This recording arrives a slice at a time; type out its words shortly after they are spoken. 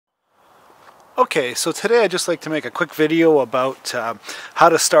Okay, so today I'd just like to make a quick video about how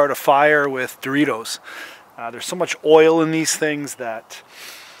to start a fire with Doritos. There's so much oil in these things that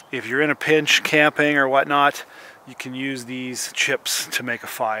if you're in a pinch camping or whatnot, you can use these chips to make a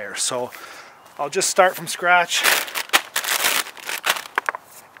fire. So I'll just start from scratch,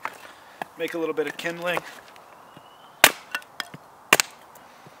 make a little bit of kindling.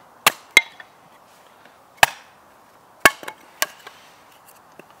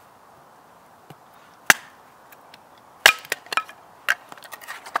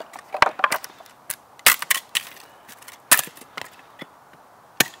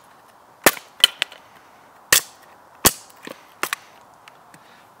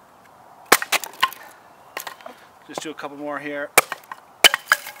 Just do a couple more here.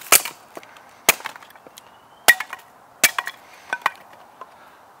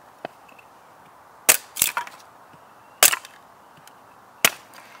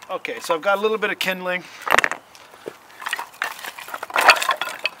 Okay, so I've got a little bit of kindling.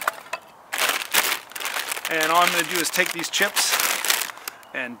 And all I'm going to do is take these chips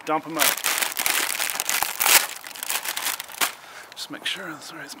and dump them out. Just make sure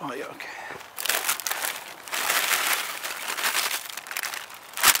that's the right spot. Yeah, okay.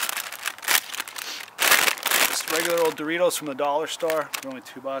 Just regular old Doritos from the dollar store. They're only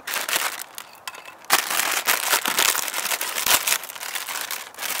 $2.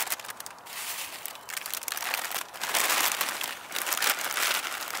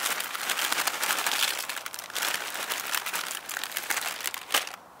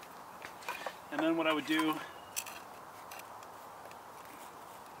 And then what I would do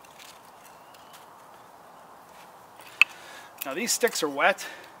now, these sticks are wet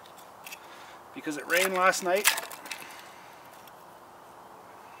because it rained last night.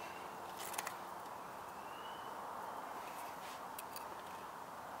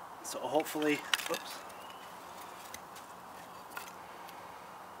 So hopefully, oops.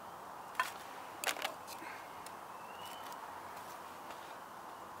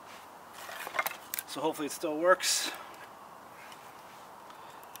 So hopefully it still works.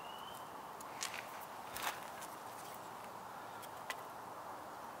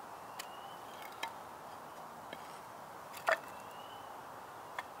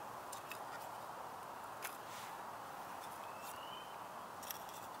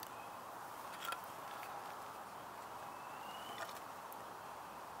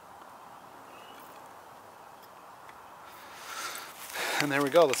 And there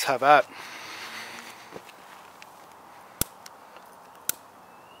we go, let's have that.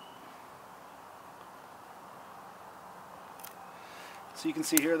 So you can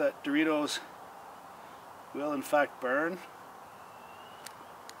see here that Doritos will in fact burn.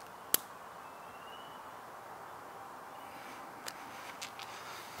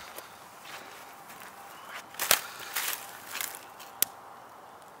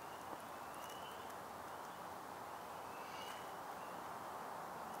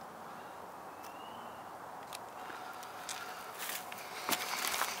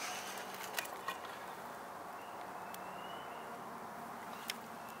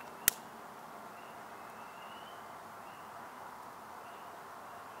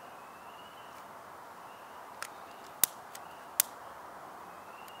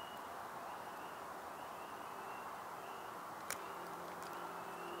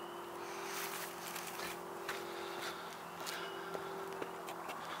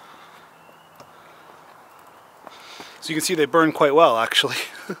 So you can see they burn quite well, actually.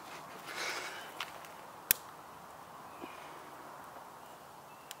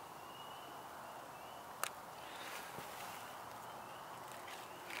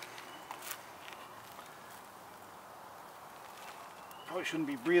 Probably shouldn't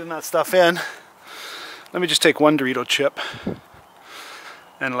be breathing that stuff in. Let me just take one Dorito chip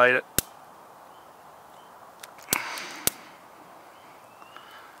and light it.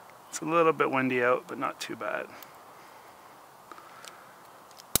 It's a little bit windy out, but not too bad.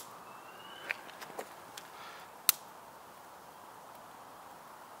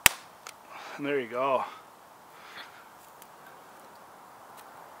 And there you go.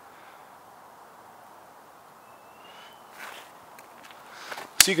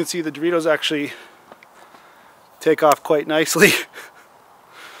 So you can see the Doritos actually take off quite nicely.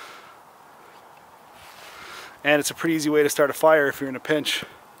 And it's a pretty easy way to start a fire if you're in a pinch.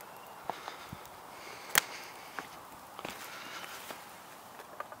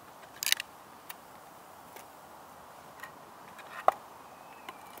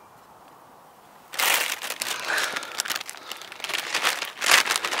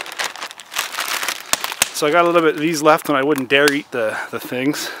 So I got a little bit of these left, and I wouldn't dare eat the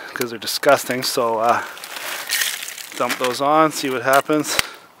things because they're disgusting. So dump those on, see what happens.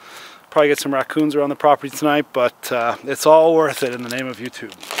 Probably get some raccoons around the property tonight, but it's all worth it in the name of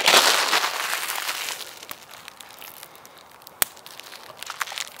YouTube.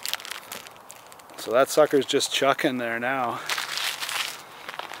 So that sucker's just chucking there now.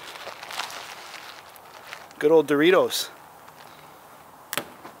 Good old Doritos.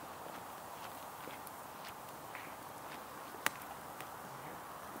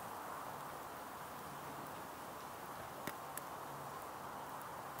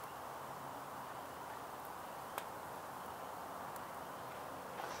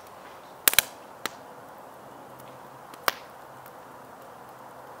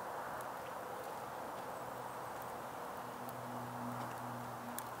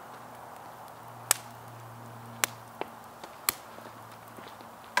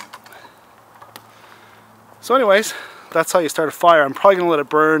 So anyways, that's how you start a fire. I'm probably going to let it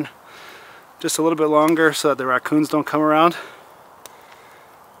burn just a little bit longer so that the raccoons don't come around.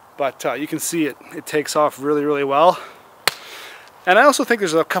 But you can see it takes off really, really well. And I also think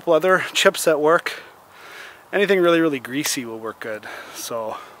there's a couple other chips that work. Anything really, really greasy will work good.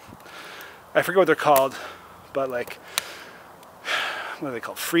 So I forget what they're called, but like, what are they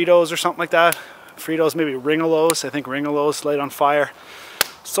called? Fritos or something like that. Fritos, maybe Ringolos. I think Ringolos light on fire.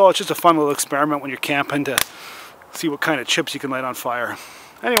 So it's just a fun little experiment when you're camping to see what kind of chips you can light on fire.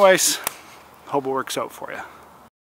 Anyways, hope it works out for you.